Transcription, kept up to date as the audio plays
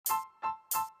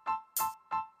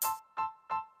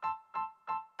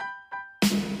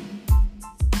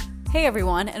Hey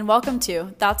everyone, and welcome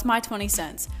to That's My 20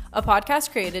 Cents, a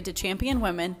podcast created to champion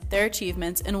women, their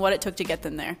achievements, and what it took to get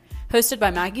them there. Hosted by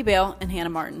Maggie Bale and Hannah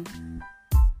Martin.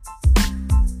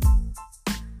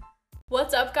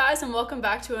 What's up, guys, and welcome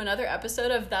back to another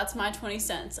episode of That's My 20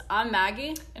 Cents. I'm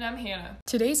Maggie. And I'm Hannah.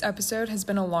 Today's episode has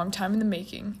been a long time in the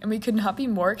making, and we could not be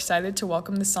more excited to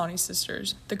welcome the Sani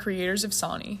sisters, the creators of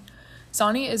Sani.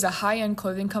 Sani is a high-end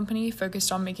clothing company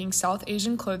focused on making South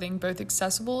Asian clothing both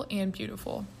accessible and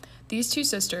beautiful. These two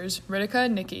sisters, Ritika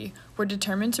and Nikki, were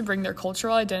determined to bring their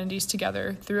cultural identities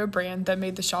together through a brand that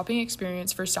made the shopping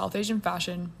experience for South Asian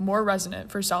fashion more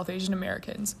resonant for South Asian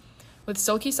Americans. With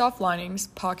silky soft linings,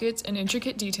 pockets, and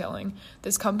intricate detailing,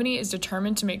 this company is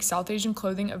determined to make South Asian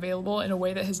clothing available in a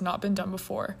way that has not been done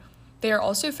before. They are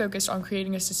also focused on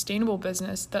creating a sustainable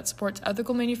business that supports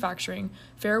ethical manufacturing,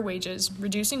 fair wages,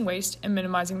 reducing waste, and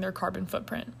minimizing their carbon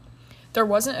footprint. There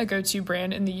wasn't a go-to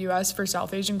brand in the US for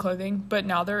South Asian clothing, but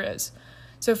now there is.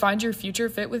 So find your future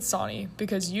fit with Sani,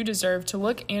 because you deserve to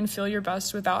look and feel your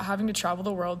best without having to travel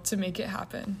the world to make it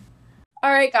happen.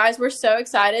 All right, guys, we're so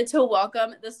excited to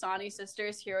welcome the Sani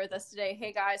sisters here with us today.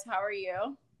 Hey, guys, how are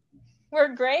you?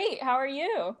 We're great. How are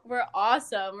you? We're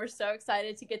awesome. We're so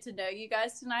excited to get to know you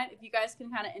guys tonight. If you guys can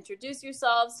kind of introduce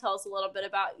yourselves, tell us a little bit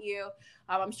about you.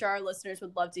 I'm sure our listeners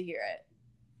would love to hear it.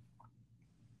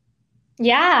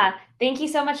 Yeah, thank you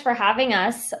so much for having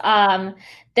us.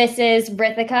 This is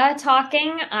Ritika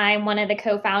talking. I'm one of the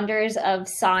co-founders of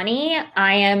Sani.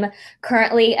 I am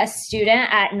currently a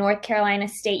student at North Carolina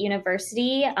State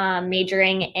University,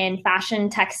 majoring in fashion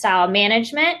textile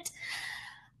management.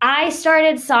 I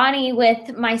started Sani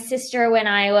with my sister when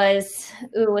I was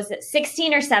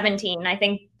 16 or 17? I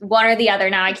think one or the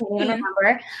other now. I can't even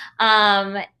remember.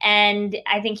 And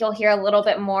I think you'll hear a little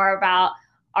bit more about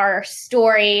our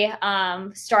story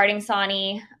starting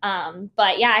Sani.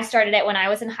 But yeah, I started it when I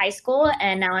was in high school,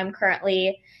 and now I'm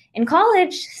currently in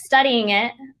college studying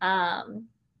it.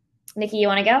 Nikki, you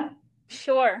want to go?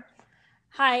 Sure.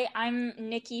 Hi, I'm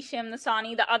Nikki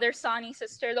Shamnasani, the other Sani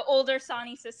sister, the older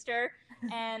Sani sister,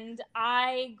 and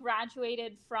I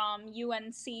graduated from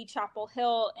UNC Chapel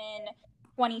Hill in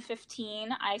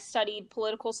 2015. I studied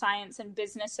political science and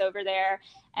business over there,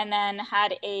 and then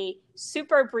had a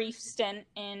super brief stint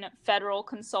in federal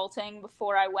consulting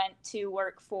before I went to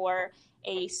work for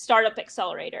a startup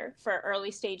accelerator for early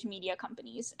stage media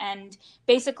companies. And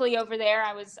basically over there,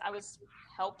 I was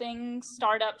helping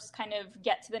startups kind of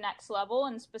get to the next level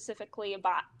and specifically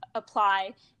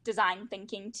apply design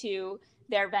thinking to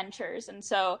their ventures. And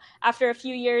so after a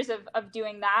few years of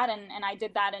doing that, and I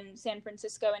did that in San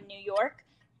Francisco and New York,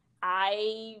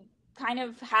 I kind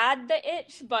of had the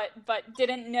itch, but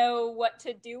didn't know what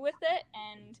to do with it.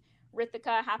 And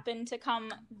Ritika happened to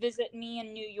come visit me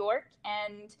in New York,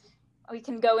 and we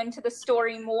can go into the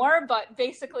story more, but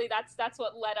basically that's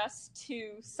what led us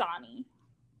to Sani.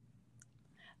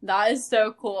 That is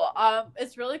so cool.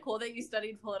 It's really cool that you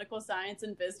studied political science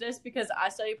and business, because I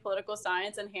study political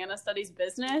science and Hannah studies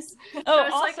business. Oh,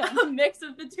 so it's awesome. like a mix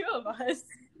of the two of us.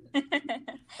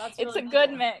 It's a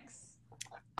good mix.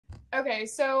 Okay,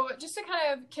 so just to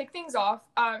kind of kick things off,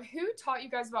 who taught you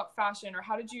guys about fashion, or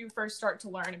how did you first start to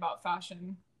learn about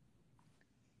fashion?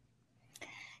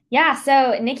 Yeah,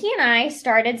 so Nikki and I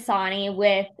started Sani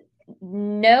with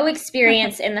no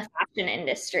experience in the fashion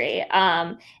industry.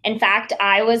 In fact,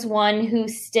 I was one who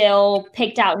still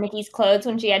picked out Nikki's clothes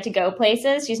when she had to go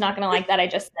places. She's not going to like that I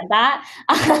just said that.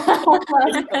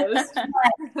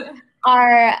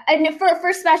 And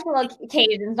for special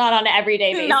occasions, not on an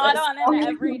everyday basis. Not on an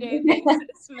everyday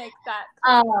basis. Make that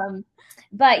clear.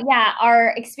 But yeah,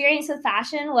 our experience with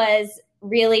fashion was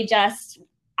really just,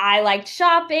 I liked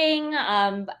shopping,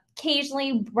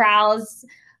 occasionally browse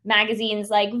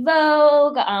magazines like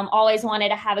Vogue, always wanted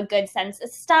to have a good sense of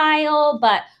style.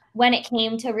 But when it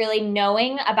came to really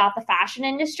knowing about the fashion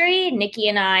industry, Nikki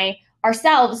and I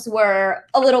ourselves were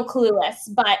a little clueless.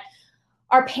 But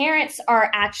our parents are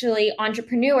actually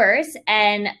entrepreneurs,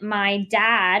 and my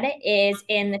dad is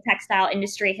in the textile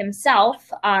industry himself.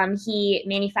 He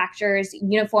manufactures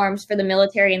uniforms for the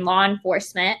military and law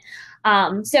enforcement.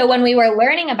 So when we were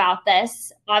learning about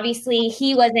this, obviously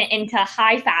he wasn't into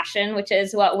high fashion, which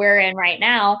is what we're in right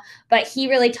now, but he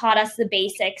really taught us the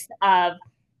basics of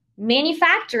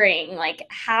manufacturing, like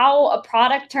how a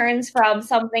product turns from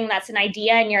something that's an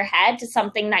idea in your head to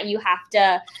something that you have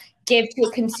to give to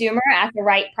a consumer at the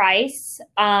right price.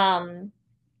 And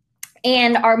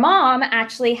our mom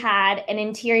actually had an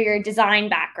interior design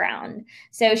background.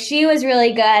 So she was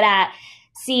really good at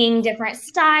seeing different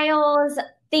styles,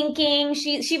 thinking.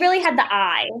 She really had the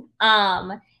eye.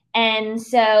 And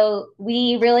so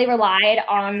we really relied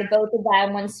on the both of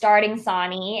them when starting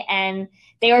Sani, and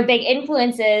they were big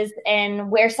influences in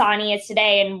where Sani is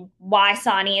today and why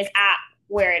Sani is at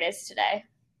where it is today.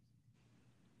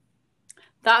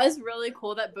 That is really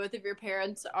cool that both of your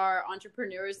parents are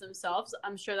entrepreneurs themselves.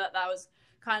 I'm sure that was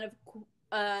kind of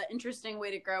an interesting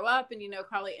way to grow up and,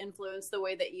 probably influenced the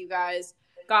way that you guys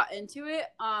got into it.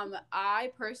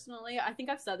 I personally, I think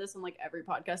I've said this on like every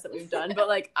podcast that we've done, but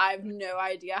like I have no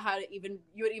idea how to you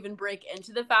would even break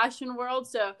into the fashion world.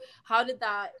 So how did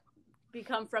that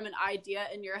become from an idea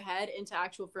in your head into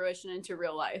actual fruition into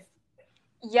real life?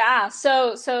 Yeah,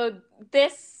 so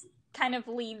this kind of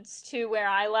leads to where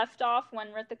I left off when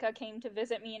Ritika came to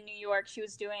visit me in New York. She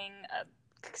was doing a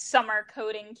summer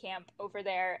coding camp over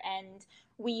there, and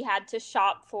we had to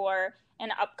shop for an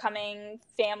upcoming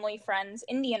family friend's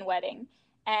Indian wedding,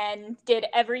 and did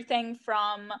everything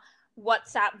from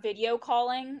WhatsApp video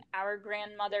calling our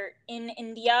grandmother in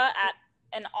India at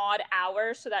an odd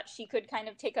hour so that she could kind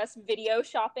of take us video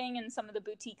shopping in some of the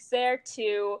boutiques there,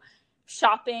 to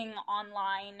shopping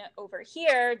online over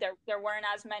here. There weren't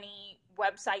as many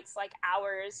websites like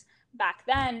ours back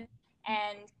then,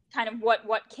 and kind of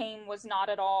what came was not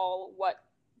at all what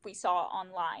we saw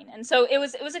online. And so it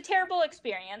was a terrible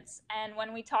experience. And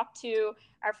when we talked to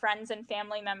our friends and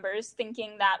family members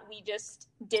thinking that we just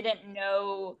didn't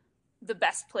know the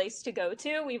best place to go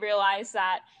to, we realized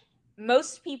that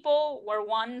most people were,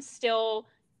 one, still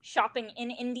shopping in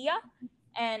India,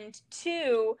 and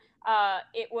two,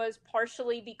 it was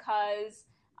partially because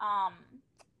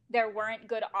there weren't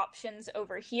good options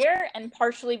over here, and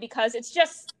partially because it's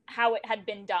just how it had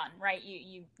been done, right?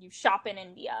 You shop in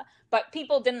India, but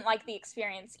people didn't like the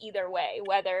experience either way,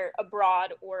 whether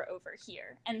abroad or over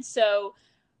here. And so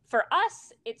for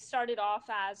us, it started off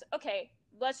as, okay,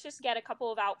 let's just get a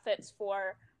couple of outfits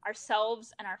for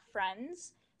ourselves and our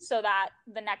friends so that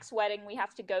the next wedding we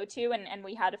have to go to, and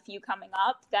we had a few coming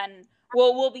up, then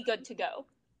we'll be good to go.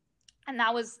 And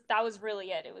that was really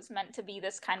it. It was meant to be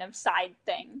this kind of side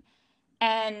thing.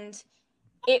 And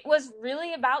it was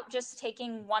really about just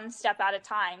taking one step at a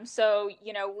time. So,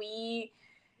 we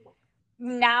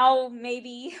now,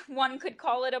 maybe one could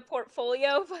call it a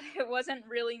portfolio, but it wasn't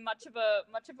really much of a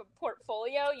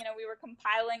portfolio. We were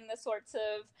compiling the sorts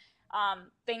of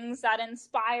things that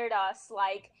inspired us,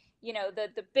 like,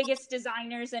 the biggest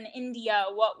designers in India,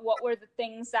 what were the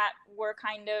things that were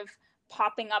kind of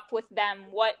popping up with them,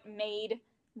 what made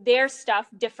their stuff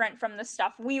different from the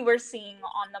stuff we were seeing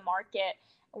on the market,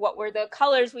 what were the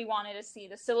colors we wanted to see,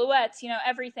 the silhouettes,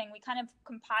 everything. We kind of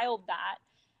compiled that,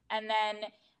 and then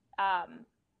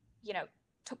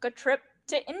took a trip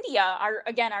to India.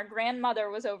 Our grandmother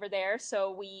was over there,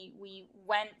 so we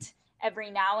went every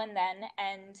now and then,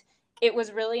 and it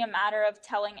was really a matter of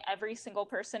telling every single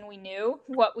person we knew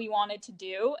what we wanted to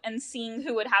do and seeing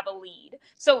who would have a lead.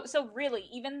 So really,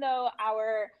 even though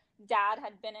our dad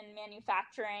had been in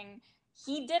manufacturing,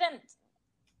 he didn't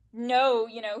know,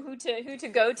 who to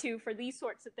go to for these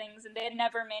sorts of things, and they had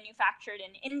never manufactured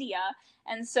in India.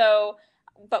 And so,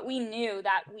 but we knew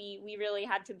that we really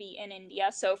had to be in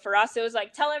India. So for us, it was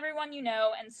like, tell everyone you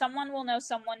know, and someone will know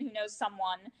someone who knows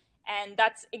someone. And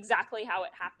that's exactly how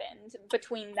it happened.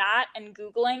 Between that and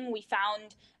Googling, we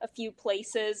found a few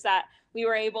places that we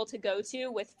were able to go to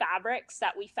with fabrics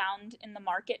that we found in the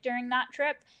market during that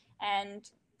trip,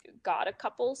 and got a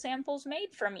couple samples made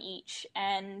from each,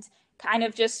 and kind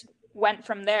of just went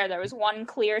from there. There was one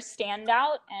clear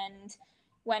standout, and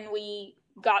when we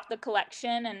got the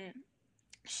collection and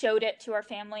showed it to our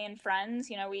family and friends,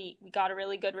 we got a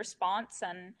really good response.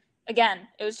 And again,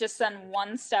 it was just then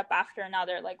one step after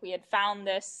another. Like, we had found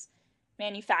this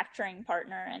manufacturing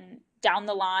partner, and down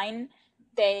the line,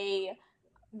 they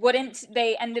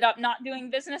ended up not doing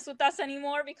business with us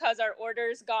anymore because our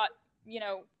orders got,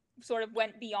 sort of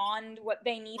went beyond what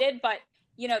they needed. But,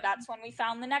 that's when we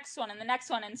found the next one and the next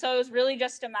one. And so it was really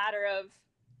just a matter of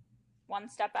one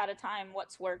step at a time,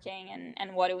 what's working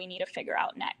and what do we need to figure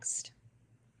out next.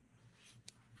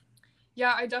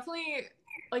 Yeah, I definitely,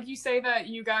 like you say that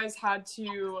you guys had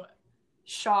to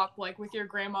shop, like, with your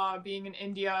grandma being in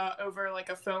India over like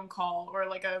a phone call or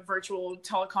like a virtual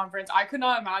teleconference. I could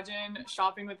not imagine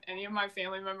shopping with any of my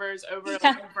family members over like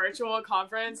a virtual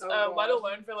conference, let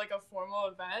alone for like a formal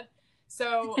event.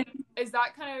 So is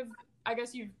that kind of, I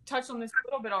guess you've touched on this a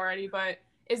little bit already, but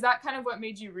is that kind of what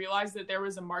made you realize that there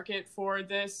was a market for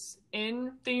this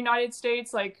in the United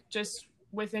States, like just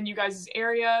within you guys'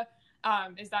 area?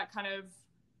 Is that kind of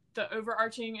the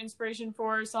overarching inspiration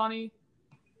for Sani?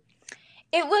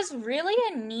 It was really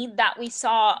a need that we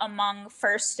saw among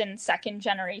first and second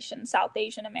generation South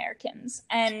Asian Americans.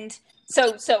 And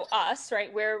so us,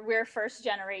 right? We're first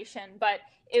generation, but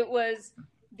it was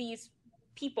these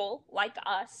people like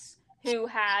us who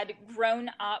had grown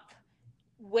up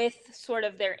with sort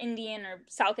of their Indian or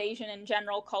South Asian in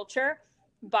general culture,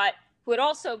 but who had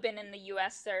also been in the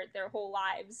US their whole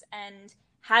lives and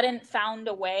hadn't found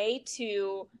a way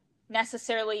to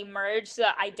necessarily merge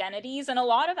the identities in a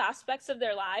lot of aspects of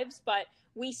their lives, but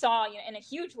we saw, in a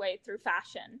huge way through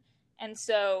fashion. And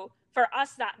so for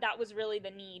us, that was really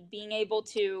the need, being able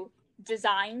to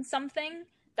design something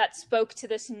that spoke to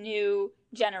this new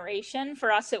generation.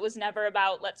 For us, it was never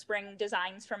about let's bring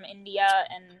designs from India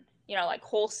and like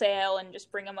wholesale and just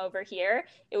bring them over here.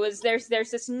 It was there's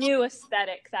this new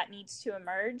aesthetic that needs to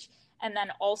emerge, and then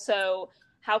also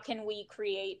how can we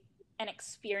create an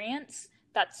experience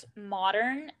that's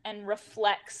modern and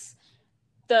reflects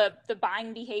the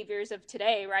buying behaviors of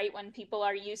today, right? When people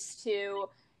are used to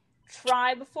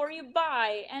try before you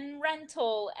buy and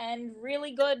rental and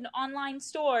really good online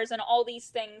stores and all these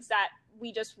things that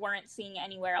we just weren't seeing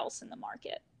anywhere else in the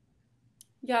market.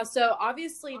 Yeah, so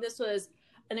obviously this was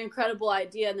an incredible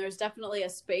idea and there's definitely a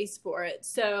space for it.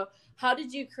 So how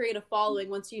did you create a following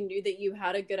once you knew that you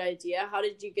had a good idea? How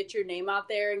did you get your name out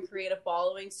there and create a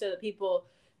following so that people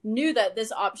knew that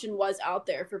this option was out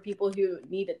there for people who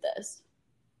needed this?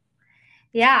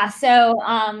 Yeah,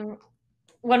 so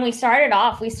when we started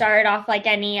off like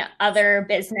any other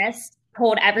business,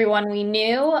 told everyone we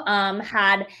knew,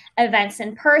 had events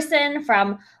in person,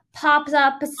 from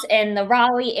pop-ups in the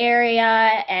Raleigh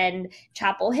area and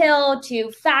Chapel Hill to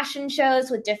fashion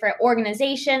shows with different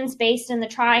organizations based in the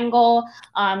Triangle.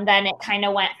 Then it kind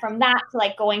of went from that to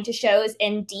like going to shows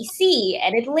in DC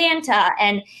and Atlanta.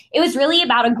 And it was really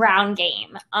about a ground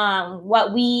game.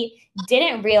 What we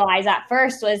didn't realize at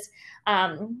first was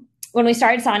when we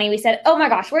started Sani, we said, oh my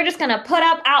gosh, we're just going to put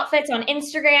up outfits on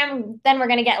Instagram. Then we're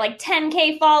going to get like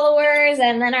 10K followers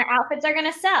and then our outfits are going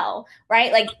to sell,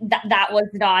 right? Like that was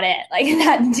not it. Like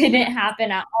that didn't happen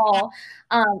at all.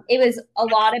 It was a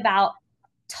lot about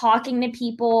talking to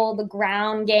people, the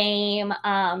ground game,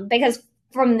 because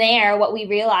from there, what we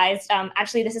realized,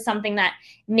 actually, this is something that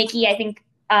Nikki, I think,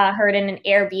 heard in an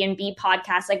Airbnb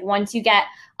podcast, like once you get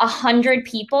 100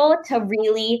 people to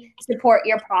really support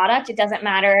your product, it doesn't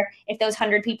matter if those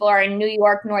 100 people are in New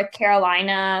York, North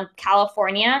Carolina,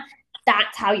 California,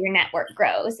 that's how your network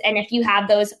grows. And if you have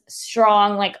those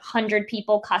strong, like 100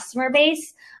 people customer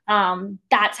base,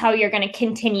 that's how you're going to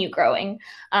continue growing.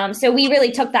 So we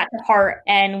really took that to heart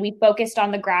and we focused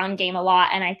on the ground game a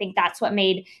lot. And I think that's what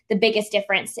made the biggest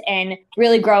difference in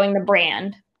really growing the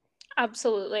brand.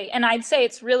 Absolutely. And I'd say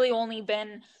it's really only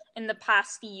been in the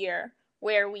past year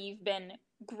where we've been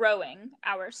growing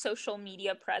our social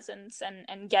media presence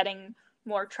and getting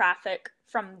more traffic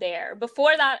from there.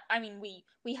 Before that, I mean,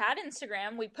 we had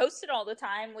Instagram, we posted all the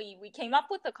time, we came up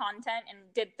with the content and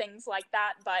did things like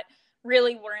that, but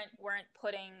really weren't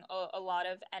putting a lot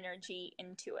of energy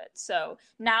into it. So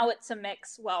now it's a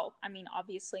mix. Well, I mean,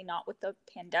 obviously not with the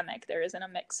pandemic, there isn't a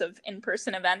mix of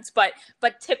in-person events, but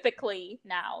typically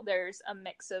now there's a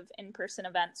mix of in-person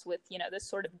events with, this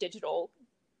sort of digital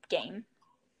game.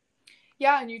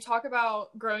 Yeah, and you talk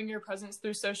about growing your presence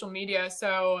through social media.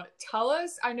 So tell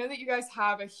us, I know that you guys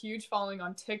have a huge following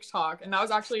on TikTok, and that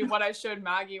was actually what I showed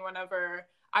Maggie whenever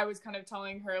I was kind of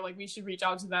telling her, like, we should reach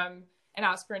out to them and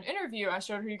ask for an interview. I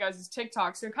showed her you guys'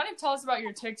 TikTok. So kind of tell us about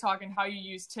your TikTok and how you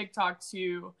use TikTok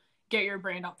to get your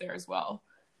brand out there as well.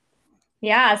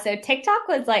 Yeah, so TikTok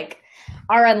was like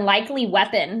our unlikely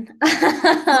weapon.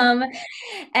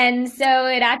 And so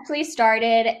it actually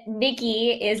started,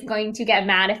 Nikki is going to get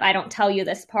mad if I don't tell you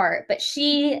this part, but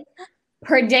she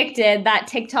predicted that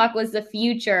TikTok was the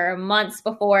future months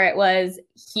before it was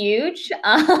huge.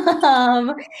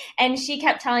 And she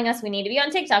kept telling us, we need to be on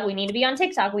TikTok. We need to be on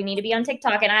TikTok. We need to be on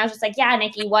TikTok. And I was just like, yeah,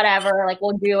 Nikki, whatever. Like,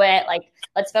 we'll do it. Like,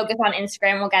 let's focus on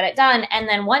Instagram. We'll get it done. And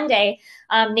then one day,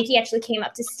 Nikki actually came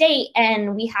up to state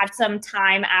and we had some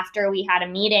time after we had a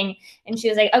meeting and she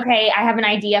was like, okay, I have an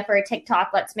idea for a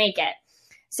TikTok. Let's make it.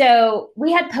 So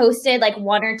we had posted like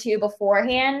one or two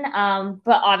beforehand,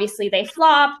 but obviously they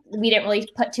flopped. We didn't really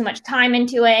put too much time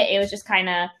into it. It was just kind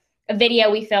of a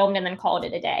video we filmed and then called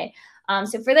it a day.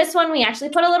 So for this one, we actually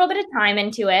put a little bit of time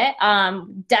into it.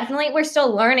 Definitely, we're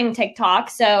still learning TikTok.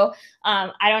 So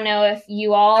I don't know if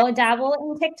you all dabble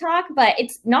in TikTok, but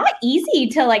it's not easy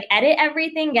to like edit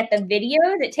everything, get the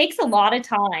videos. It takes a lot of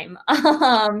time.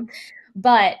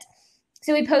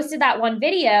 So we posted that one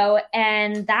video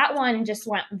and that one just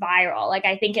went viral. Like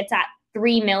I think it's at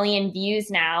 3 million views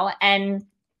now. And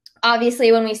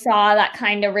obviously when we saw that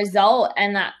kind of result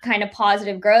and that kind of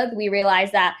positive growth, we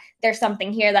realized that there's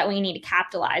something here that we need to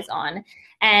capitalize on.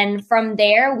 And from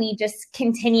there, we just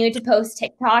continue to post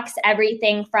TikToks,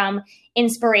 everything from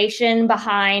inspiration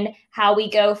behind how we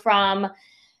go from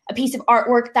a piece of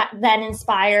artwork that then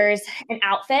inspires an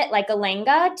outfit like a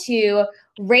lehenga to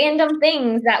random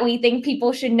things that we think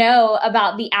people should know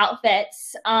about the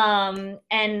outfits.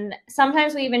 And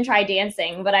sometimes we even try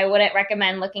dancing, but I wouldn't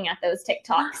recommend looking at those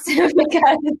TikToks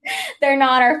because they're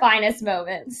not our finest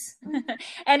moments.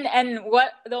 And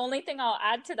what the only thing I'll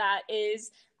add to that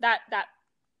is that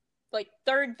like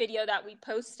third video that we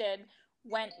posted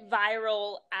went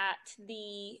viral at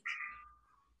the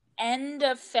end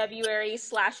of February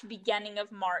 / beginning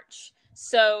of March.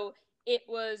 So it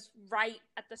was right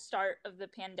at the start of the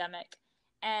pandemic.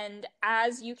 And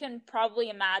as you can probably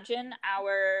imagine,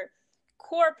 our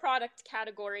core product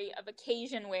category of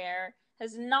occasion wear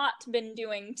has not been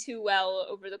doing too well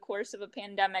over the course of a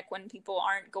pandemic when people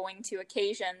aren't going to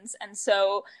occasions. And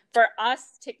so for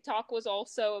us, TikTok was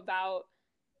also about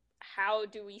how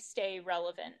do we stay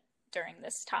relevant during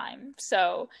this time.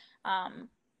 So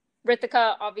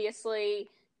Ritika obviously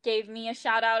gave me a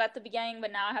shout out at the beginning,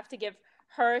 but now I have to give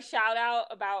her a shout out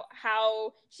about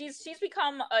how she's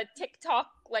become a TikTok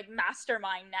like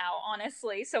mastermind now,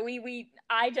 honestly. So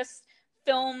I just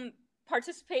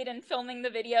participate in filming the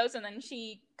videos, and then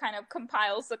she kind of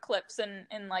compiles the clips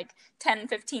in like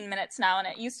 10-15 minutes now, and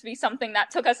it used to be something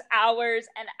that took us hours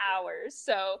and hours.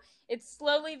 So it's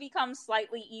slowly become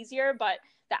slightly easier, but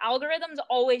the algorithm's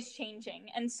always changing.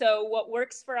 And so what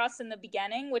works for us in the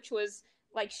beginning, which was,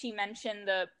 like she mentioned,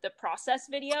 the process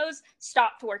videos,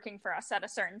 stopped working for us at a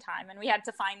certain time. And we had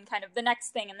to find kind of the next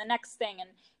thing and the next thing and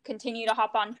continue to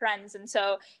hop on trends. And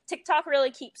so TikTok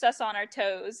really keeps us on our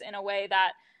toes in a way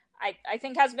that I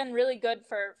think has been really good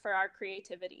for our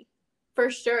creativity.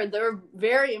 For sure. They're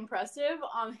very impressive.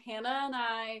 Hannah and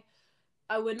I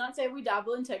would not say we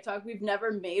dabble in TikTok. We've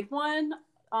never made one.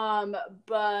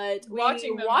 But we watch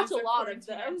a lot of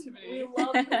them. Activity. We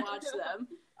love to watch them.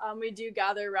 We do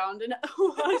gather around and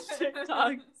watch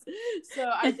TikToks.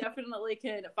 So I definitely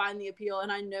can find the appeal.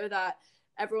 And I know that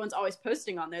everyone's always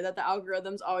posting on there, that the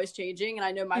algorithm's always changing. And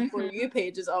I know my For You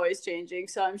page is always changing.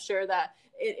 So I'm sure that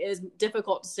it is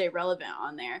difficult to stay relevant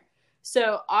on there.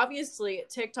 So obviously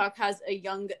TikTok has a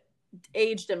young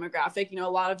age demographic. You know,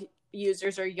 a lot of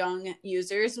users are young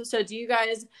users. So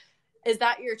is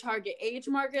that your target age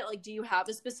market? Like, do you have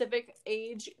a specific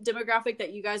age demographic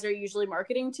that you guys are usually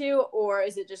marketing to? Or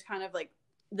is it just kind of like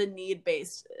the need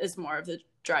based is more of the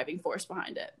driving force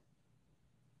behind it?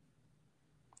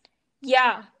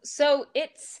 Yeah. So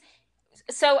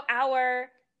our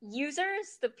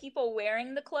users, the people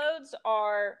wearing the clothes,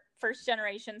 are first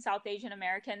generation South Asian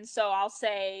Americans. So I'll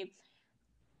say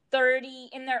 30,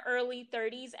 in their early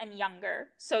 30s and younger.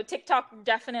 So TikTok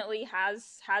definitely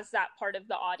has that part of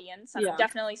the audience. Yeah.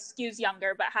 Definitely skews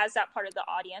younger, but has that part of the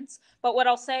audience. But what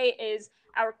I'll say is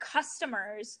our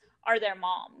customers are their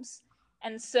moms.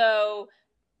 And so,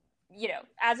 you know,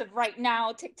 as of right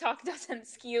now, TikTok doesn't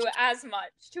skew as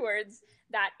much towards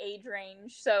that age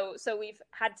range. So we've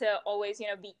had to always, you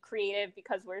know, be creative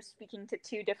because we're speaking to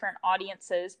two different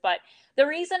audiences. But the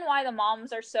reason why the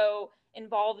moms are so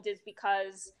involved is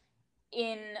because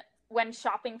when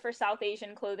shopping for South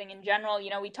Asian clothing in general, you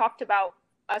know, we talked about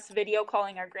us video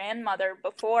calling our grandmother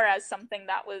before as something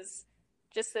that was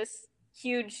just this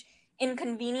huge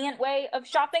inconvenient way of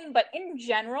shopping. But in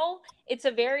general, it's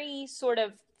a very sort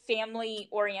of family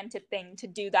oriented thing to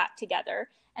do that together.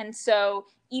 And so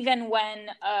even when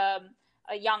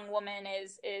a young woman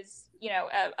is, you know,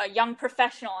 a young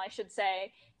professional, I should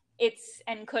say,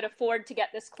 and could afford to get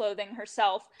this clothing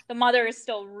herself, the mother is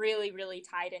still really, really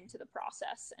tied into the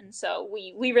process. And so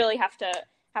we really have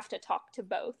to talk to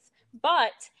both.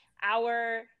 But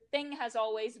our thing has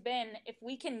always been, if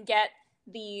we can get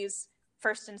these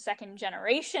first and second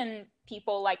generation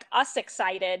people like us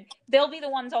excited, they'll be the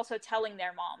ones also telling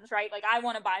their moms, right? Like, I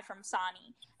want to buy from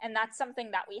Sani. And that's something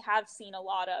that we have seen a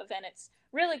lot of. And it's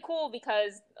really cool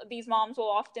because these moms will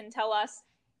often tell us,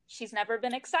 she's never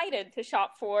been excited to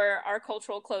shop for our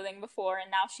cultural clothing before,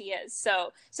 and now she is.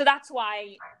 So that's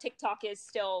why TikTok is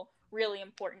still really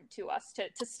important to us,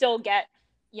 to still get,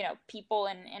 you know, people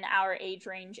in our age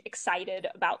range excited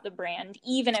about the brand,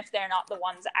 even if they're not the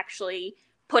ones actually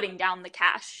putting down the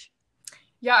cash.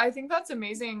 Yeah, I think that's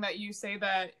amazing that you say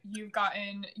that you've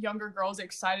gotten younger girls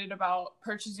excited about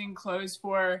purchasing clothes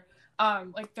for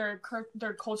like their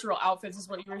cultural outfits, is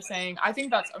what you were saying. I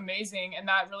think that's amazing, and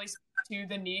that really speaks to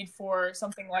the need for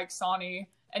something like Sani,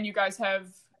 and you guys have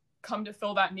come to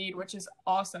fill that need, which is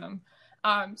awesome.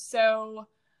 So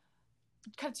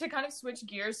to kind of switch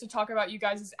gears to talk about you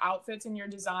guys' outfits and your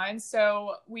designs.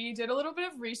 So we did a little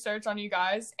bit of research on you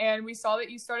guys, and we saw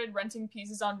that you started renting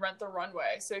pieces on Rent the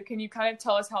Runway. So can you kind of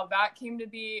tell us how that came to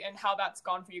be and how that's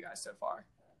gone for you guys so far?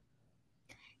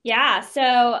 Yeah,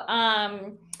 so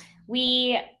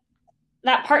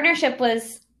that partnership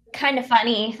was kind of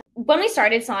funny. When we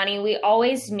started Sani, we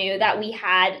always knew that we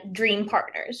had dream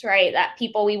partners, right? That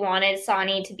people we wanted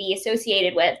Sani to be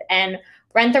associated with. And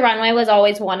Rent the Runway was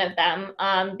always one of them,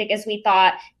 because we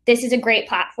thought this is a great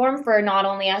platform for not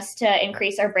only us to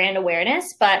increase our brand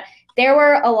awareness, but there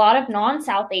were a lot of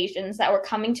non-South Asians that were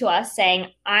coming to us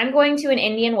saying, I'm going to an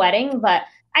Indian wedding, but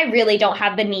I really don't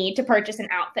have the need to purchase an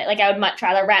outfit. Like, I would much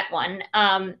rather rent one.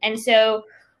 And so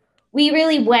we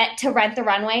really went to Rent the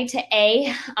Runway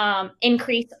to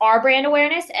increase our brand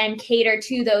awareness and cater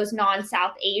to those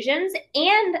non-South Asians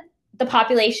and the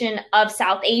population of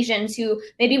South Asians who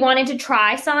maybe wanted to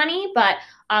try Sani, but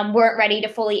weren't ready to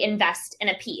fully invest in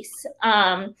a piece.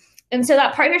 And so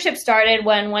that partnership started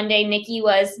when one day Nikki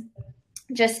was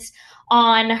just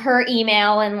on her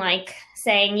email and like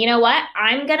saying, you know what,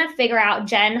 I'm going to figure out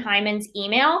Jen Hyman's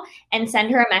email and send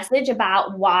her a message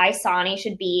about why Sani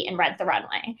should be in Rent the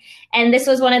Runway. And this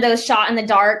was one of those shot in the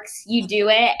darks. You do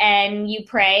it and you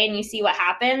pray and you see what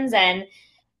happens. And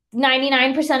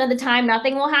 99% of the time,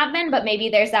 nothing will happen, but maybe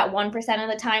there's that 1% of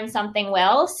the time something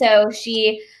will. So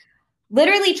she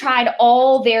literally tried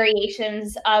all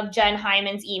variations of Jen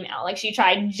Hyman's email. Like, she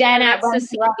tried Jen at Rent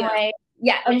the Runway.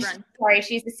 Yeah,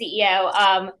 she's the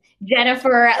CEO.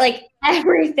 Jennifer, like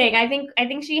everything. I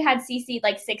think she had CC'd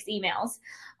like 6 emails.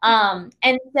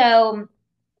 And so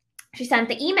she sent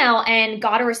the email and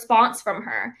got a response from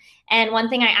her. And one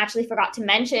thing I actually forgot to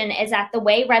mention is that the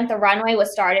way Rent the Runway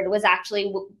was started was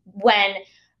actually when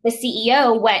the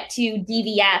CEO went to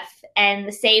DVF and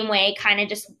the same way kind of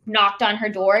just knocked on her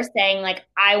door saying, like,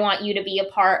 I want you to be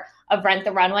a part of Rent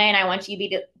the Runway and I want you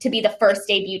to be the first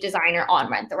debut designer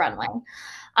on Rent the Runway.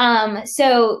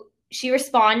 So she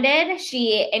responded,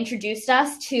 she introduced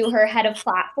us to her head of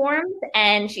platforms,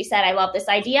 and she said, I love this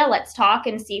idea. Let's talk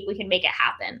and see if we can make it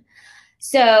happen.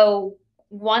 So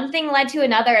one thing led to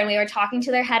another, and we were talking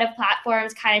to their head of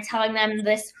platforms, kind of telling them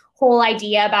this whole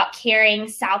idea about carrying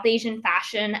South Asian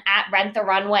fashion at Rent the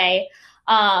Runway.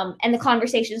 And the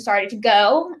conversation started to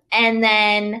go. And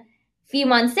then a few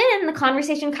months in, the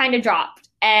conversation kind of dropped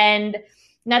and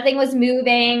nothing was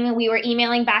moving. We were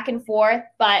emailing back and forth,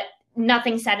 but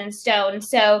nothing set in stone.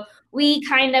 So we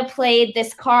kind of played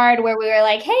this card where we were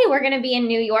like, hey, we're going to be in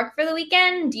New York for the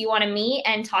weekend. Do you want to meet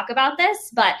and talk about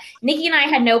this? But Nikki and I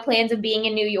had no plans of being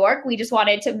in New York. We just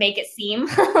wanted to make it seem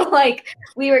like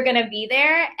we were going to be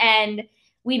there. And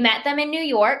we met them in New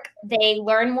York. They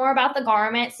learned more about the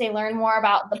garments. They learned more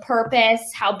about the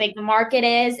purpose, how big the market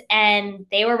is, and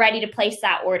they were ready to place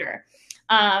that order.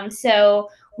 So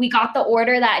we got the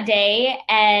order that day,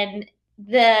 and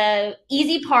the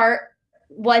easy part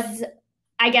was,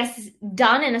 I guess,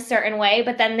 done in a certain way,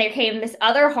 but then there came this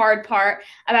other hard part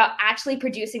about actually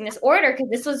producing this order,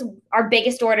 because this was our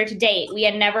biggest order to date. We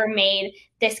had never made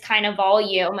this kind of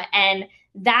volume, and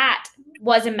that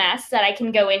was a mess that I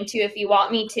can go into if you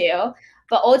want me to.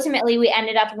 But ultimately, we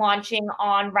ended up launching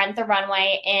on Rent the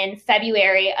Runway in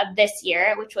February of this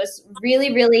year, which was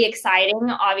really, really exciting.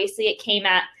 Obviously, it came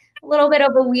at a little bit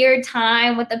of a weird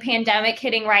time with the pandemic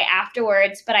hitting right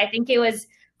afterwards, but I think it was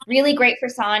really great for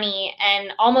Sani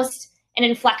and almost an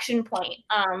inflection point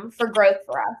for growth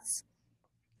for us.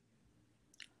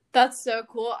 That's so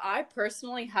cool. I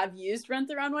personally have used Rent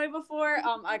the Runway before.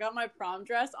 I got my prom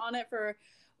dress on it for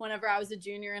whenever I was a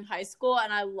junior in high school,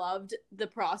 and I loved the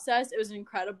process. It was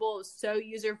incredible. It was so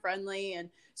user-friendly and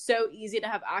so easy to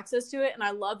have access to it. And I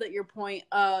love that your point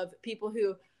of people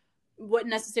who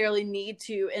wouldn't necessarily need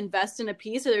to invest in a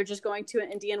piece, or they're just going to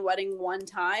an Indian wedding one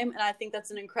time. And I think that's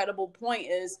an incredible point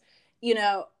is, you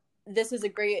know, this is a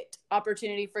great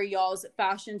opportunity for y'all's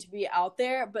fashion to be out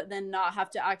there, but then not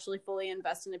have to actually fully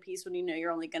invest in a piece when you know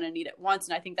you're only going to need it once.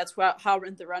 And I think that's how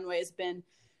Rent the Runway has been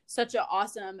such an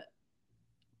awesome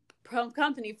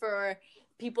company for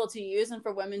people to use and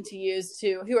for women to use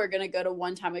too, who are going to go to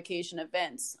one-time occasion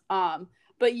events.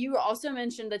 But you also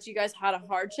mentioned that you guys had a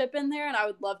hardship in there, and I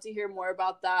would love to hear more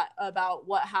about that, about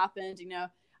what happened. You know,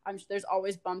 I'm sure there's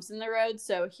always bumps in the road,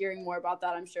 so hearing more about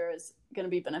that, I'm sure, is going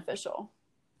to be beneficial.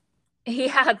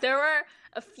 Yeah, there were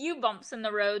a few bumps in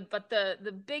the road, but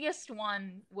the biggest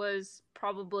one was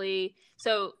probably,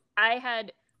 so I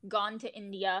had gone to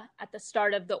India at the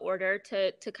start of the order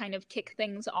to kind of kick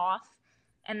things off,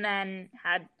 and then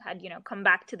had come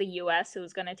back to the US. It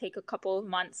was going to take a couple of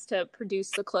months to produce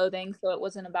the clothing, so it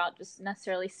wasn't about just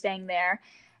necessarily staying there.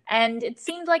 And it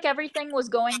seemed like everything was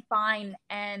going fine.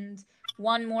 And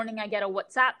one morning I get a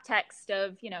WhatsApp text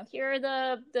of, here are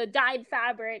the dyed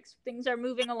fabrics, things are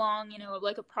moving along,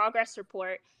 like a progress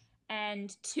report.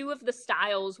 And 2 of the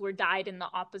styles were dyed in the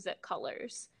opposite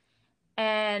colors.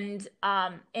 And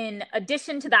in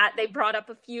addition to that, they brought up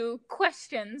a few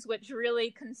questions which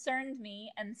really concerned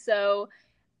me. And so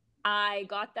I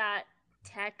got that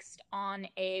text on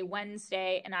a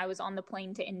Wednesday, and I was on the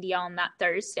plane to India on that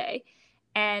Thursday.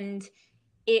 And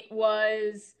it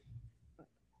was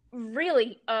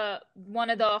really one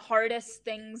of the hardest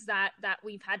things that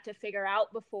we've had to figure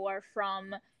out before,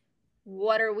 from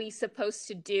what are we supposed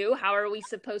to do? How are we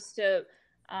supposed to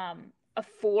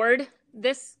afford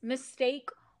this mistake,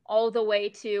 all the way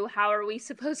to how are we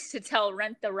supposed to tell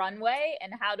Rent the Runway,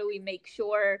 and how do we make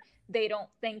sure they don't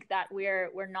think that we're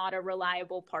not a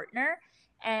reliable partner?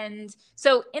 And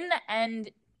so in the end,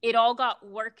 it all got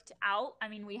worked out. I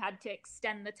mean, we had to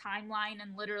extend the timeline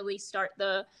and literally start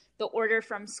the order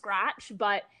from scratch,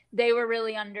 but they were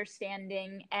really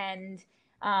understanding. And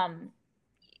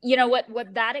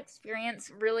what that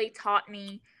experience really taught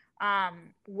me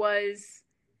was,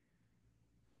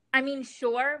 I mean,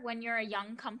 sure, when you're a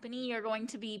young company, you're going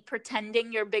to be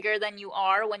pretending you're bigger than you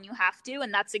are when you have to.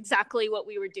 And that's exactly what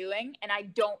we were doing. And I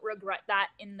don't regret that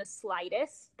in the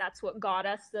slightest. That's what got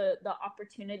us the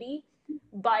opportunity.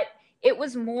 But it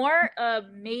was more a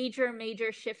major,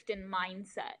 major shift in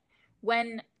mindset.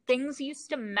 When things used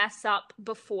to mess up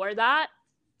before that,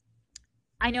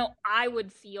 I know I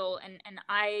would feel, and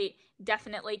I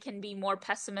definitely can be more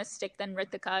pessimistic than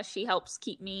Ritika. She helps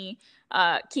keep me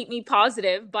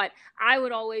positive, but I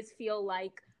would always feel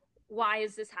like, why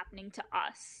is this happening to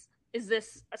us? Is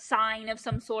this a sign of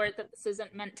some sort that this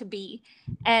isn't meant to be?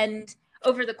 And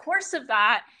over the course of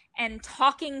that, and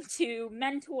talking to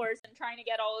mentors and trying to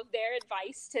get all of their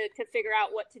advice to figure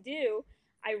out what to do,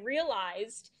 I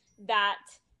realized that,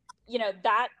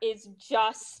 that is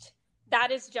just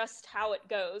how it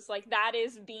goes. Like, that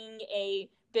is being a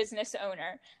business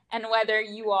owner. And whether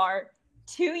you are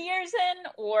 2 years in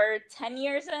or 10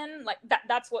 years in, like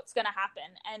that's what's going to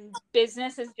happen. And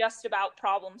business is just about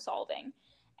problem solving.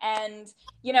 And,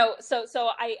 so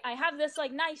I have this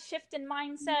like nice shift in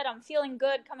mindset. I'm feeling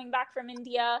good coming back from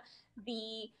India.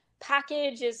 The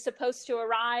package is supposed to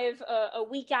arrive a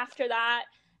week after that.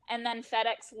 And then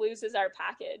FedEx loses our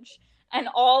package. And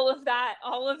all of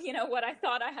what I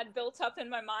thought I had built up in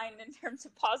my mind in terms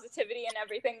of positivity and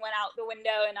everything went out the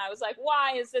window. And I was like,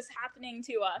 why is this happening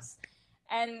to us?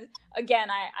 And again,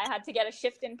 I had to get a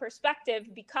shift in perspective,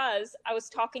 because I was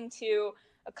talking to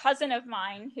a cousin of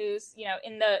mine who's,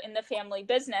 in the family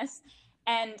business.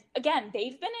 And again,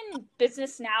 they've been in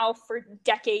business now for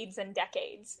decades and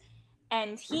decades.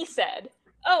 And he said,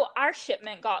 oh, our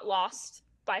shipment got lost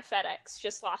by FedEx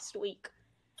just last week.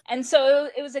 And so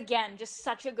it was, again, just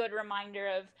such a good reminder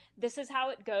of, this is how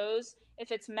it goes.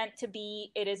 If it's meant to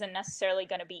be, it isn't necessarily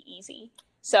going to be easy.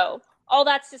 So all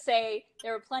that's to say,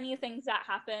 there were plenty of things that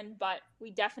happened, but we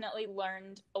definitely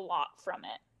learned a lot from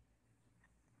it.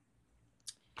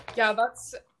 Yeah,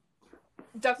 that's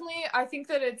definitely, I think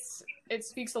that it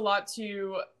speaks a lot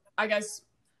to, I guess,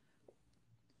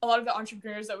 a lot of the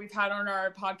entrepreneurs that we've had on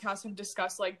our podcast have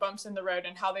discussed like bumps in the road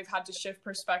and how they've had to shift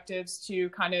perspectives to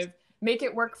kind of make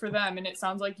it work for them. And it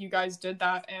sounds like you guys did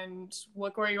that, and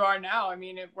look where you are now. I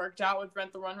mean, it worked out with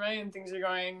Rent the Runway, and things are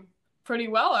going pretty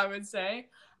well, I would say.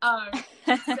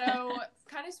 So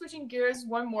kind of switching gears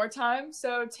one more time.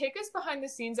 So take us behind the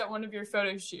scenes at one of your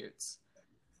photo shoots.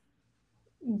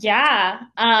 Yeah,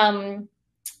 of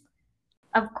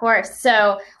course.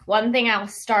 So one thing I'll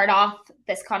start off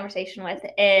this conversation with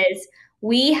is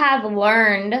we have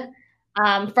learned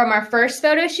from our first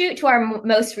photo shoot to our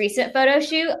most recent photo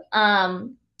shoot,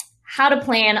 how to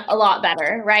plan a lot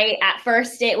better, right? At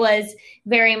first it was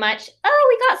very much, oh,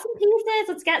 we got some pieces,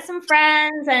 let's get some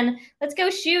friends and let's go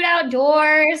shoot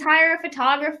outdoors, hire a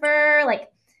photographer,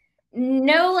 like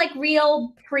no like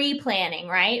real pre-planning,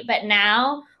 right? But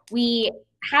now we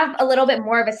have a little bit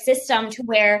more of a system to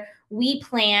where we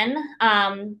plan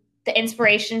the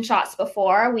inspiration shots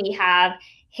before. We have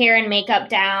hair and makeup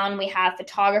down. We have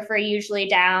photographer usually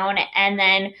down. And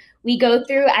then we go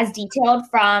through as detailed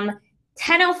from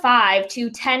 10:05 to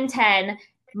 10:10.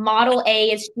 Model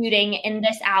A is shooting in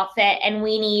this outfit and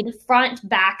we need front,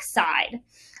 back, side.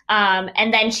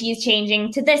 And then she's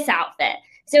changing to this outfit.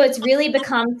 So it's really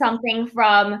become something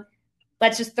from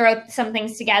let's just throw some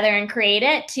things together and create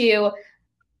it to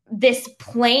this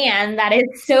plan that is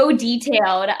so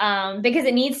detailed because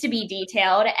it needs to be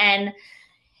detailed. And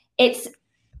it's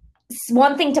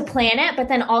one thing to plan it, but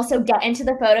then also get into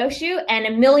the photo shoot and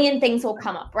a million things will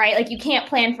come up, right? Like you can't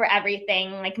plan for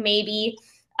everything. Like maybe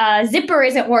zipper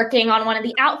isn't working on one of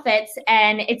the outfits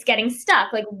and it's getting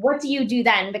stuck. Like what do you do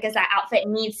then? Because that outfit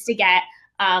needs to get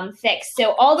fixed.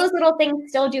 So all those little things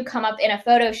still do come up in a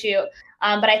photo shoot.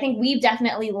 But I think we've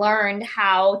definitely learned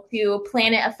how to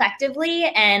plan it effectively,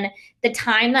 and the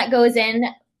time that goes in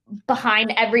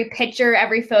behind every picture,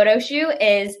 every photo shoot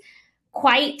is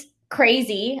quite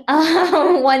crazy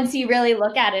once you really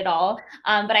look at it all.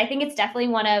 But I think it's definitely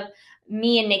one of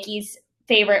me and Nikki's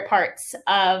favorite parts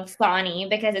of Sani,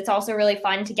 because it's also really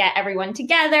fun to get everyone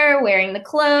together wearing the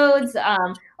clothes.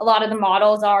 A lot of the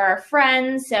models are our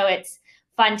friends, so it's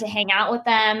fun to hang out with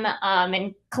them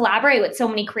and collaborate with so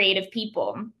many creative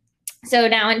people. So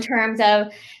now in terms of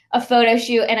a photo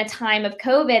shoot in a time of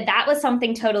COVID, that was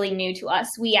something totally new to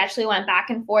us. We actually went back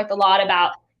and forth a lot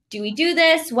about, do we do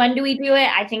this? When do we do it?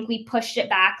 I think we pushed it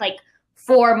back like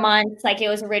 4 months, like it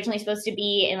was originally supposed to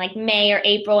be in like May or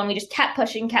April, and we just kept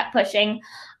pushing.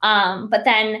 But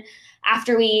then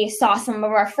after we saw some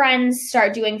of our friends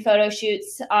start doing photo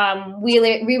shoots, we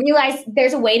realized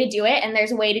there's a way to do it, and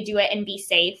there's a way to do it and be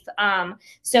safe.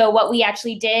 So what we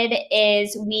actually did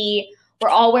is we were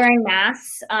all wearing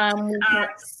masks. We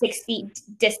kept 6 feet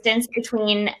distance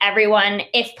between everyone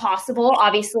if possible.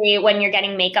 Obviously, when you're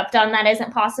getting makeup done, that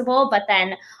isn't possible. But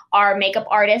then our makeup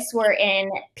artists were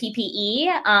in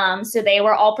PPE, so they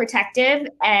were all protective,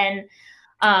 and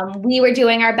we were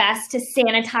doing our best to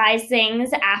sanitize things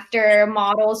after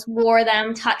models wore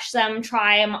them, touched them,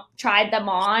 tried them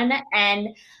on. And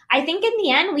I think in the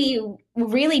end, we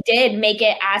really did make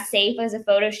it as safe as a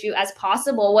photo shoot as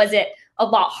possible. Was it a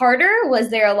lot harder? Was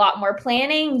there a lot more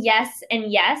planning? Yes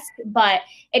and yes, but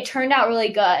it turned out really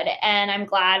good, and I'm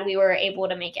glad we were able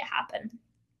to make it happen.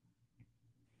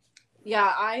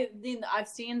 Yeah, I've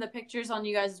seen the pictures on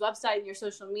you guys' website and your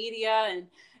social media, and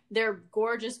they're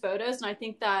gorgeous photos. And I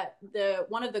think that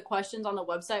one of the questions on the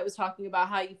website was talking about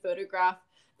how you photograph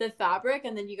the fabric.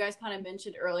 And then you guys kind of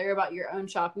mentioned earlier about your own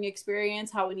shopping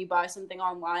experience, how when you buy something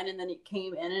online and then it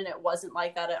came in and it wasn't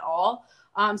like that at all.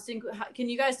 So can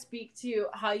you guys speak to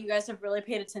how you guys have really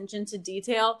paid attention to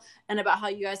detail, and about how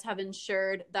you guys have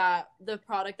ensured that the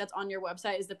product that's on your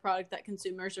website is the product that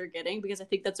consumers are getting? Because I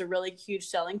think that's a really huge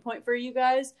selling point for you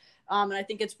guys. And I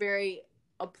think it's very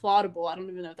applaudable. I don't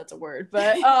even know if that's a word,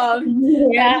 but yeah,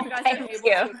 you guys are able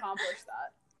to accomplish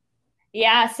that.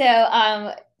 Yeah,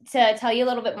 so to tell you a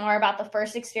little bit more about the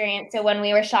first experience, so when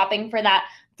we were shopping for that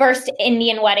first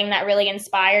Indian wedding that really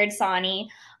inspired Sani,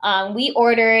 we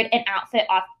ordered an outfit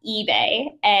off eBay.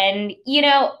 And,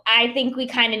 I think we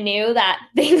kind of knew that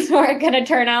things weren't going to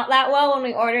turn out that well when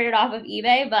we ordered it off of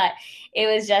eBay, but it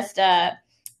was just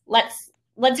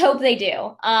let's hope they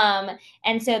do.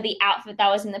 And so the outfit that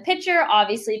was in the picture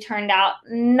obviously turned out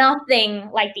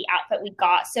nothing like the outfit we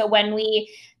got. So when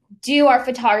we do our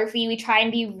photography, we try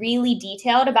and be really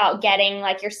detailed about getting,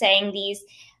 like you're saying, these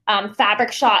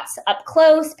fabric shots up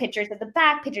close, pictures of the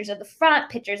back, pictures of the front,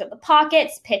 pictures of the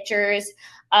pockets, pictures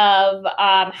of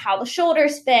how the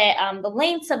shoulders fit, the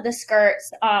lengths of the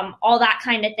skirts, all that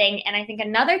kind of thing. And I think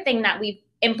another thing that we've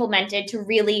implemented to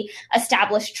really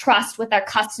establish trust with our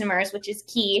customers, which is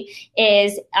key,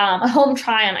 is a home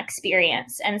try-on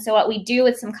experience. And so what we do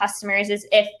with some customers is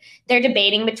if they're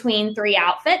debating between 3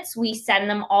 outfits, we send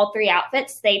them all 3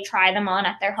 outfits. They try them on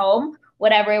at their home.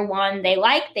 Whatever one they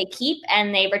like, they keep,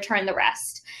 and they return the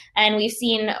rest. And we've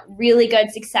seen really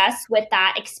good success with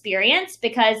that experience,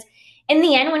 because in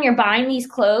the end, when you're buying these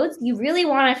clothes, you really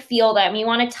want to feel them. You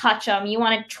want to touch them. You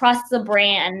want to trust the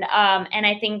brand. And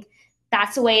I think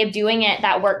that's a way of doing it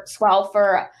that works well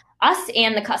for us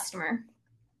and the customer.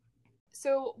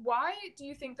 So why do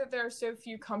you think that there are so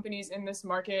few companies in this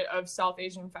market of South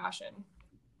Asian fashion?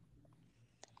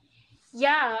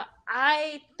 Yeah,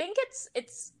 I think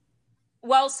it's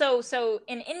well, so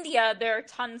in India, there are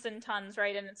tons and tons,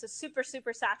 right? And it's a super,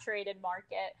 super saturated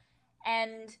market.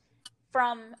 And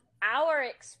from our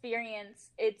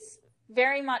experience, it's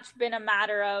very much been a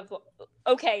matter of,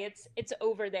 okay, it's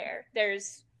over there.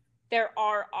 There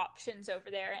are options over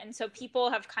there. And so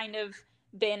people have kind of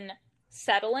been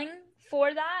settling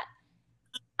for that.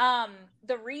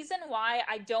 The reason why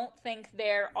I don't think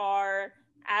there are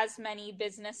as many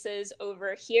businesses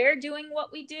over here doing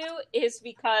what we do is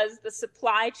because the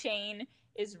supply chain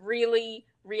is really,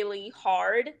 really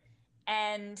hard.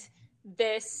 And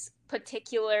this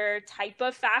particular type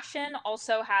of fashion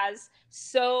also has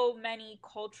so many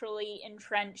culturally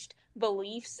entrenched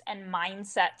beliefs and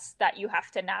mindsets that you have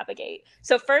to navigate.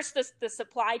 So first, the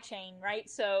supply chain, right?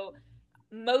 So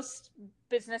most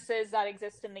businesses that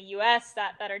exist in the US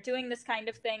that are doing this kind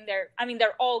of thing. They're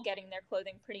all getting their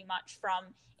clothing pretty much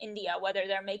from India, whether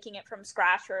they're making it from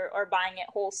scratch or buying it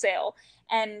wholesale.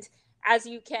 And as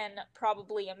you can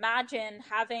probably imagine,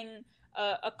 having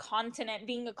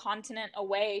being a continent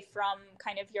away from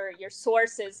kind of your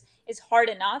sources is hard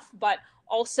enough, but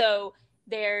also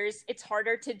it's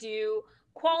harder to do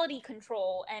quality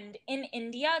control. And in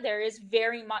India, there is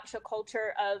very much a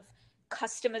culture of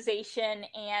customization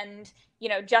and,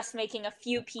 just making a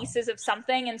few pieces of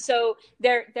something. And so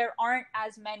there aren't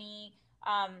as many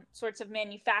sorts of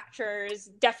manufacturers,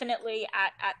 definitely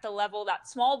at the level that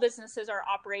small businesses are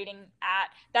operating at,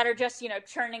 that are just,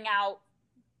 churning out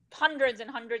hundreds and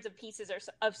hundreds of pieces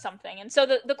of something. And so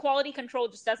the quality control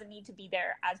just doesn't need to be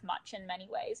there as much in many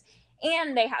ways.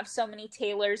 And they have so many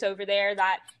tailors over there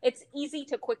that it's easy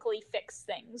to quickly fix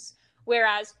things.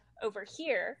 Whereas over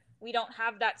here, we don't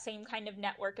have that same kind of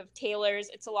network of tailors.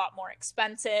 It's a lot more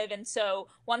expensive. And so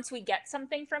once we get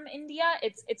something from India,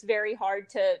 it's very hard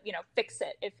to, fix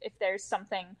it if there's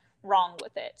something wrong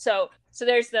with it. So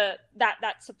there's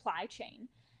that supply chain.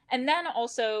 And then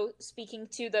also speaking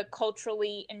to the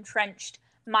culturally entrenched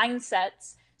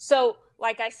mindsets. So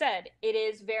like I said, it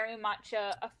is very much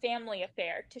a family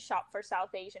affair to shop for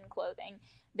South Asian clothing.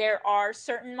 There are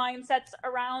certain mindsets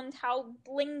around how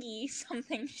blingy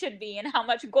something should be and how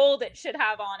much gold it should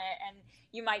have on it. And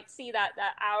you might see that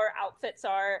our outfits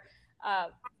are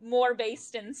more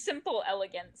based in simple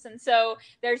elegance. And so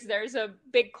there's a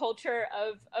big culture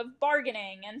of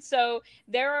bargaining. And so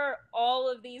there are all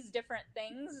of these different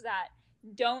things that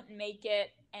don't make it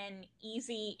an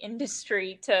easy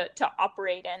industry to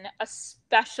operate in,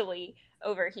 especially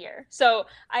over here. So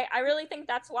I really think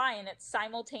that's why, and it's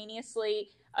simultaneously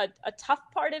a tough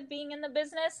part of being in the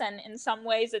business, and in some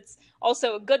ways it's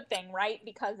also a good thing, right?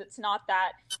 Because it's not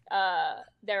that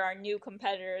there are new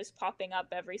competitors popping up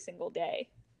every single day.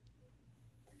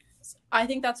 I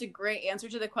think that's a great answer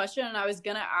to the question, and I was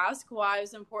going to ask why it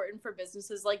was important for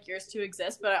businesses like yours to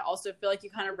exist, but I also feel like you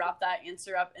kind of wrap that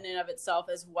answer up in and of itself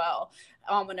as well.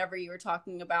 Whenever you were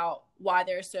talking about why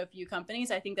there are so few companies,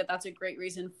 I think that that's a great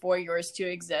reason for yours to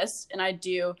exist. And I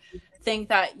do think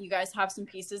that you guys have some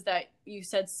pieces that you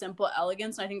said simple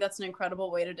elegance, and I think that's an incredible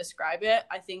way to describe it.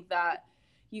 I think that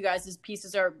you guys'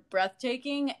 pieces are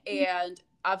breathtaking and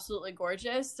absolutely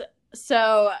gorgeous.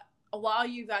 So while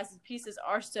you guys' pieces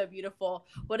are so beautiful,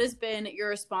 what has been your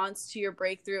response to your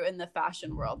breakthrough in the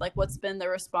fashion world? Like, what's been the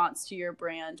response to your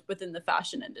brand within the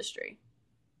fashion industry?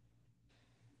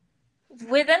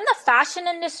 Within the fashion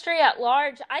industry at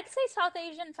large, I'd say South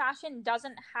Asian fashion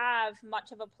doesn't have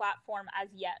much of a platform as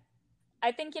yet.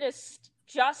 I think it is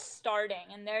just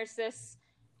starting, and there's this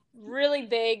really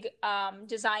big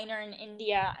designer in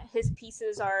India. His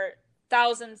pieces are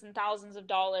thousands and thousands of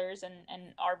dollars and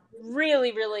are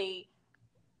really, really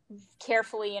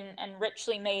carefully and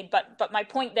richly made. But my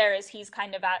point there is he's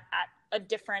kind of at a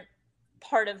different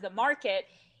part of the market.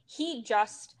 He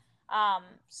just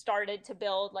started to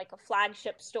build like a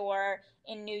flagship store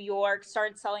in New York,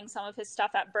 started selling some of his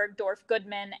stuff at Bergdorf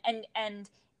Goodman, and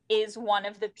is one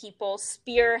of the people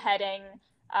spearheading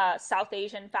South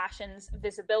Asian fashion's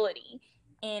visibility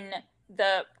in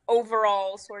the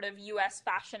overall sort of US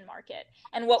fashion market.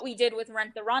 And what we did with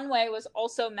Rent the Runway was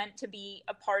also meant to be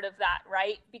a part of that,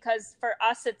 right? Because for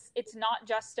us, it's not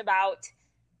just about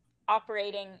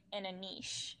operating in a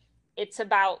niche. It's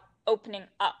about opening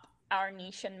up our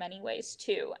niche in many ways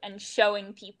too, and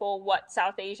showing people what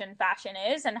South Asian fashion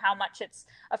is and how much it's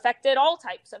affected all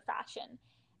types of fashion.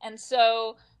 And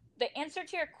so the answer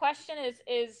to your question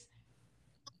is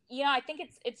I think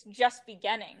it's just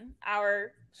beginning,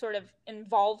 our sort of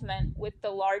involvement with the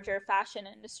larger fashion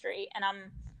industry, and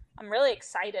I'm really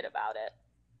excited about it.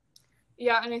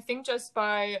 Yeah, and I think just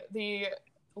by the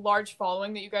large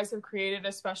following that you guys have created,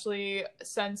 especially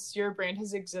since your brand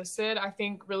has existed, I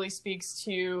think really speaks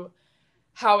to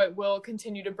how it will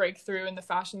continue to break through in the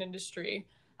fashion industry.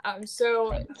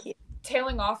 So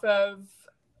tailing off of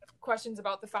questions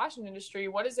about the fashion industry,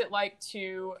 what is it like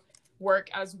to work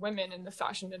as women in the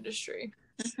fashion industry?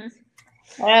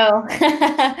 Oh,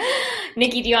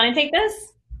 Nikki, do you want to take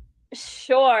this?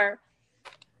 Sure.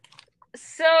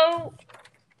 So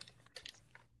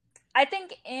I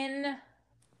think in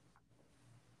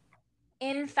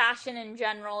fashion in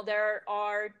general, there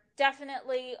are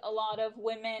definitely a lot of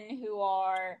women who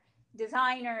are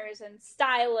designers and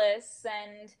stylists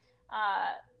and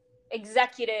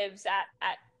executives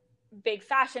at big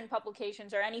fashion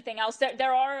publications or anything else.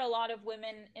 There are a lot of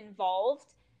women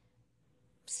involved.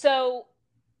 So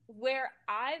where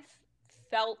I've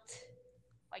felt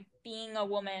like being a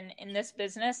woman in this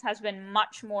business has been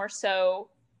much more so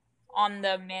on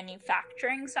the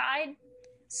manufacturing side.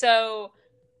 So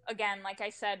again, like I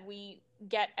said, we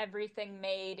get everything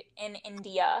made in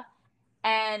India,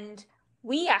 and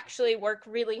we actually work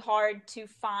really hard to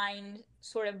find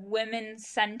sort of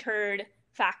women-centered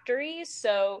factories.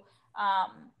 So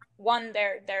one,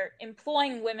 they're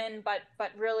employing women, but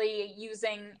really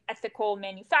using ethical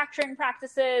manufacturing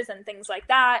practices and things like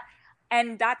that.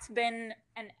 And that's been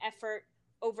an effort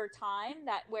over time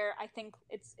that where I think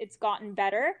it's gotten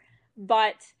better.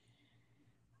 But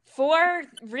for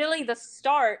really the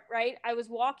start, right, I was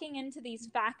walking into these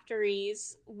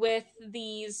factories with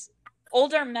these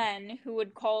older men who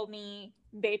would call me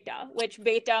beta, which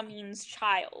beta means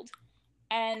child.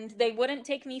 And they wouldn't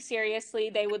take me seriously.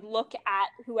 They would look at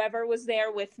whoever was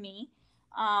there with me.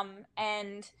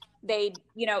 And they,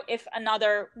 if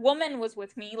another woman was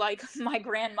with me, like my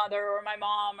grandmother or my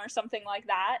mom or something like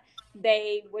that,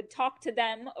 they would talk to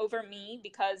them over me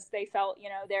because they felt,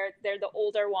 they're the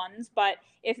older ones. But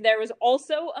if there was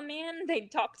also a man,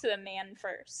 they'd talk to the man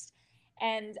first.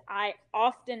 And I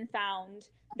often found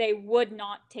they would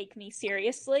not take me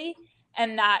seriously,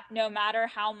 and that no matter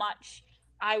how much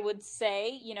I would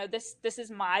say, this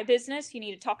is my business, you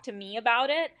need to talk to me about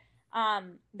it,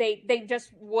 they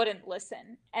just wouldn't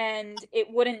listen. And it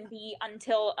wouldn't be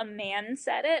until a man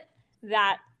said it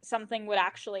that something would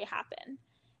actually happen.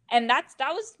 And that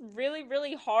was really,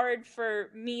 really hard for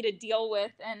me to deal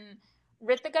with. And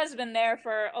Rithika's been there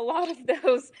for a lot of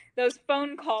those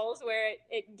phone calls where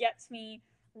it gets me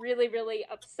really, really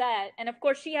upset. And of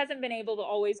course, she hasn't been able to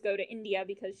always go to India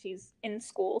because she's in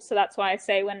school. So that's why I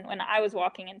say when I was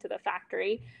walking into the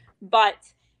factory. But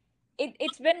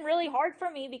it's been really hard for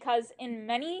me because in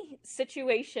many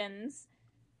situations,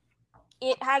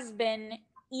 it has been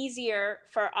easier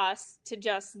for us to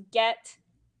just get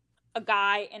a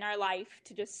guy in our life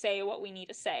to just say what we need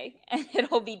to say, and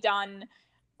it'll be done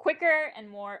quicker and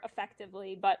more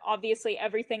effectively. But obviously,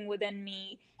 everything within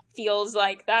me feels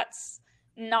like that's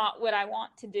not what I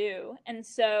want to do. And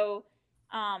so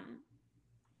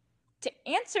to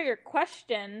answer your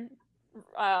question,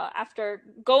 after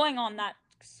going on that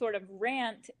sort of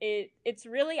rant, it's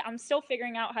really, I'm still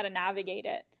figuring out how to navigate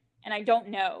it. And I don't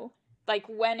know. Like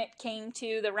when it came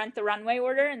to the Rent the Runway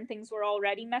order and things were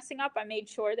already messing up, I made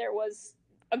sure there was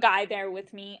a guy there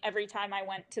with me every time I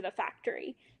went to the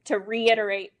factory to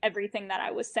reiterate everything that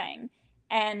I was saying.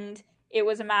 And it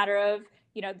was a matter of,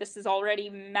 this is already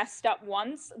messed up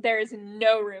once. There is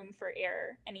no room for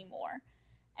error anymore.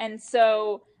 And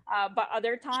so, but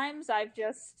other times I've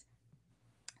just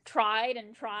tried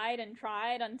and tried and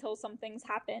tried until something's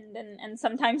happened. And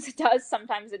sometimes it does,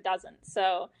 sometimes it doesn't.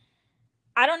 So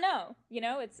I don't know,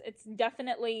 it's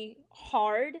definitely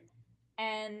hard.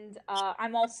 And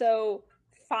I'm also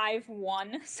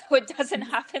 5'1", so it doesn't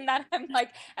happen that I'm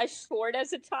like as short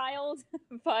as a child.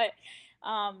 But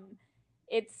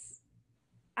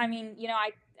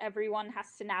everyone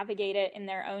has to navigate it in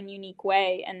their own unique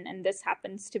way, and this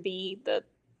happens to be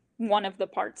one of the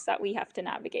parts that we have to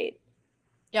navigate.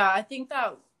 Yeah, I think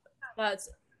that's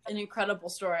an incredible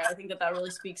story. I think that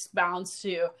really speaks bounds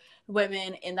to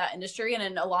women in that industry and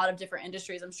in a lot of different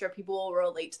industries. I'm sure people will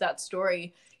relate to that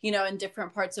story, in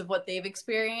different parts of what they've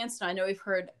experienced. And I know we've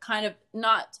heard kind of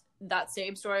not that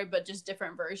same story, but just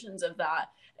different versions of that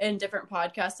in different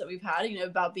podcasts that we've had,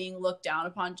 about being looked down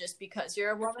upon just because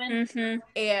you're a woman. Mm-hmm.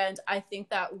 And I think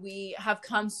that we have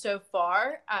come so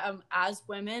far as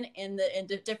women in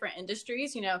different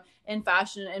industries, in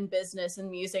fashion and business and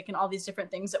music and all these different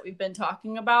things that we've been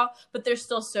talking about, but there's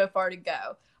still so far to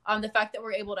go. The fact that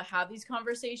we're able to have these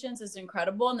conversations is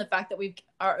incredible. And the fact that we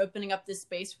are opening up this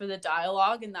space for the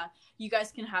dialogue and that you guys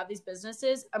can have these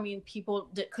businesses. I mean,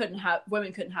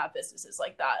 women couldn't have businesses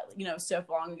like that, so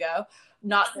long ago,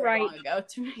 not very long ago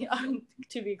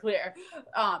to be clear.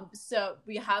 So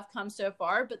we have come so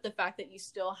far, but the fact that you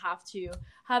still have to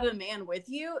have a man with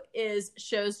you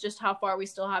shows just how far we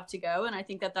still have to go. And I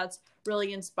think that that's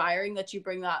really inspiring that you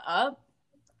bring that up.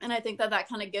 And I think that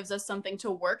kind of gives us something to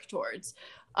work towards,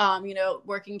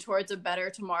 working towards a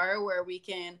better tomorrow where we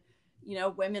can,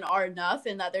 women are enough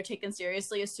and that they're taken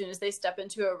seriously as soon as they step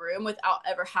into a room without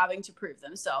ever having to prove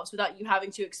themselves, without you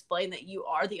having to explain that you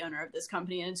are the owner of this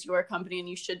company and it's your company and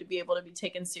you should be able to be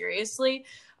taken seriously.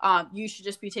 You should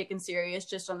just be taken serious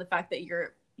just on the fact that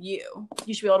you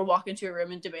should be able to walk into a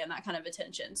room and demand that kind of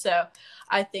attention. So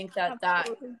I think that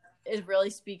it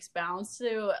really speaks bounds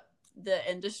to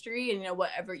the industry and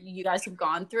whatever you guys have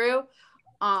gone through,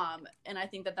 and I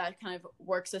think that kind of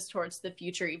works us towards the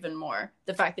future even more,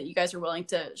 the fact that you guys are willing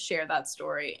to share that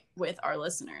story with our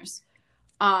listeners.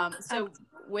 So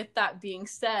with that being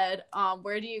said,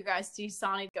 where do you guys see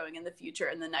Sani going in the future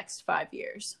in the next 5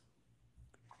 years?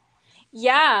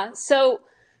 Yeah, so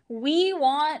we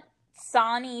want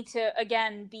Sani to,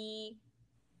 again, be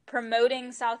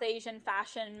promoting South Asian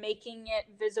fashion, making it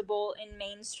visible in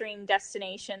mainstream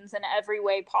destinations in every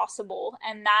way possible.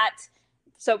 And that,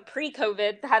 so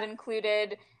pre-COVID, that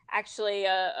included actually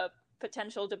a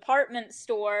potential department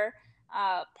store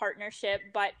partnership,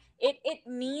 but it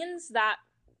means that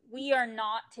we are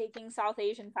not taking South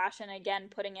Asian fashion, again,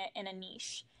 putting it in a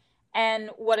niche. And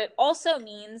what it also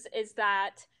means is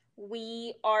that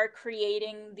we are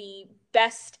creating the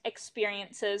best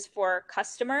experiences for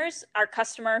customers. Our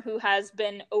customer who has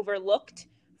been overlooked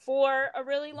for a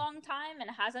really long time and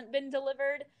hasn't been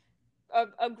delivered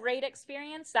a great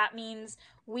experience. That means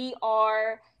we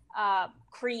are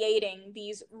creating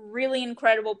these really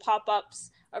incredible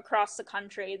pop-ups across the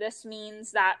country. This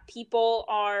means that people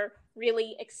are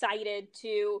really excited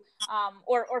to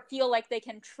or feel like they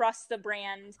can trust the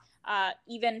brand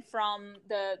even from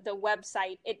the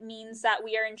website. It means that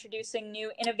we are introducing new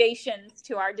innovations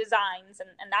to our designs,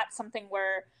 and that's something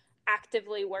we're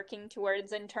actively working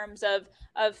towards in terms of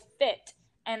fit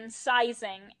and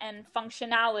sizing and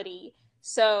functionality.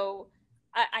 So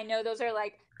I know those are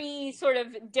like three sort of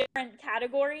different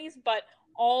categories, but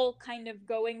all kind of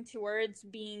going towards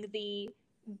being the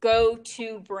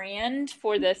go-to brand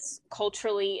for this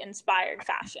culturally inspired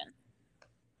fashion.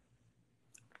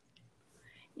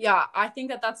 Yeah, I think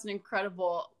that that's an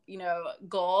incredible,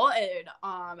 goal and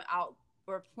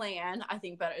or plan. I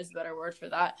think better is a better word for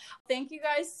that. Thank you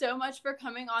guys so much for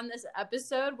coming on this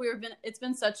episode. It's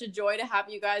been such a joy to have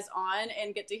you guys on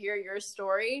and get to hear your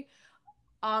story.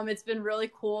 It's been really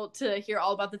cool to hear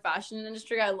all about the fashion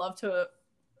industry. I love to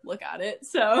look at it.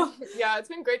 So yeah, it's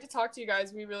been great to talk to you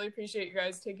guys. We really appreciate you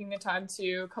guys taking the time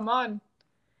to come on.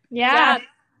 Yeah.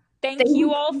 Thank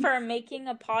you all for making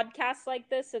a podcast like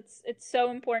this. It's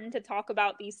so important to talk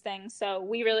about these things. So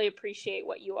we really appreciate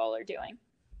what you all are doing.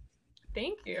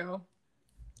 Thank you.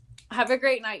 Have a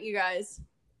great night, you guys.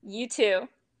 You too.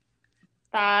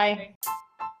 Bye.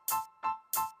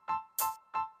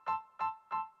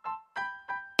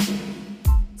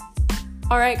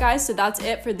 All right, guys, so that's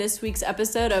it for this week's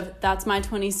episode of That's My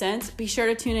 20 Cents. Be sure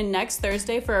to tune in next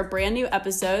Thursday for a brand new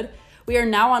episode. We are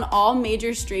now on all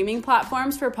major streaming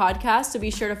platforms for podcasts, so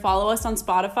be sure to follow us on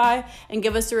Spotify and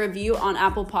give us a review on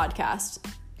Apple Podcasts.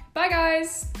 Bye,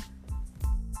 guys.